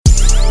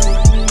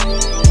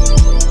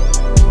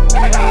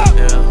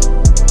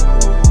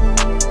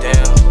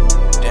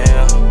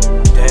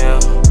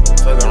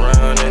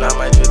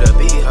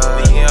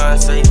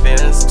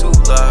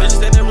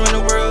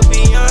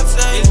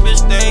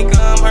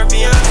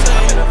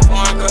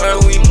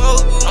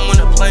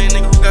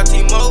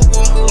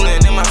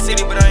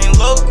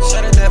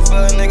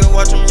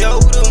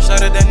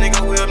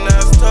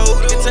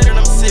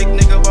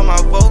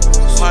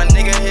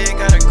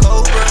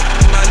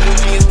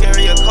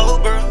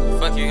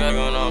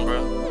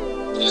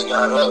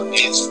got up,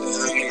 bitch.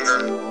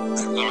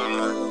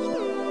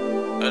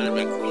 That'd have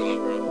been cool,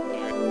 bro.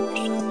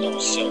 That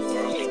was so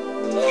bro.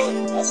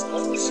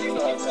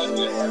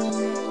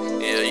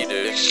 Yeah, you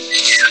did.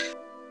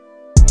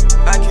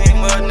 I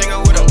came up,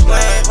 nigga, with a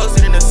plan.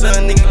 Posted in the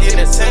sun, nigga,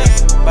 getting a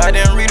 10. But I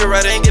didn't read it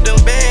right, I ain't get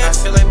them bands. I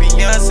feel like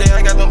Beyonce,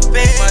 I got them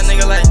fans. My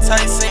nigga like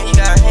Tyson, he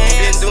got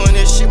hands. Been doing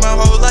this shit my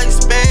whole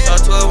lifespan.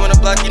 Saw 12 on the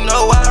block, you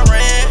know I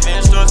ran.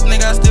 Been stores,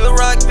 nigga, I still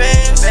rock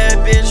bands.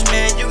 Bad bitch,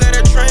 man, you got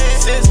a trend.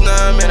 Since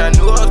 9, man, I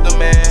knew I was the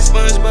man.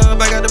 SpongeBob,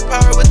 I got the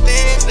power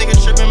within. Nigga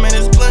trippin', man,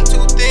 it's blunt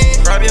too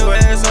thin. Rob your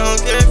ass, I don't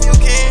care if you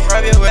can.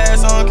 Rob your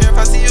ass, I don't care if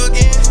I see you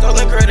again.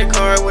 Stolen credit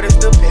card, what is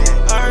the pen?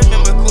 I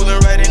remember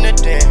coolin' right in the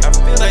den. I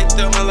feel like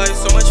my life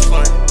so much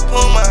fun.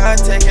 Pull my high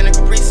tech in a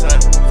Capri Sun.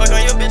 Fuck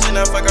on your bitch and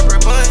I fuck up her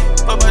bun.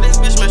 Fuck by this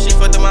bitch, man, she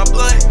fucked up my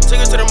blunt.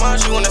 Took her to the mall,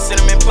 she want a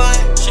cinnamon bun.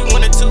 She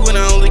wanted 2 and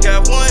I only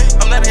got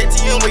 1. I'm not an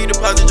ATM where you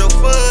deposit your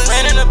funds.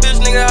 Ran in a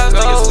bitch, nigga, house,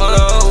 nigga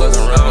slow. Fuck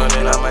around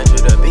and I might do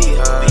the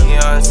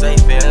Beyonce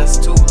fans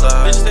too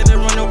loud. Bitch said they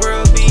run over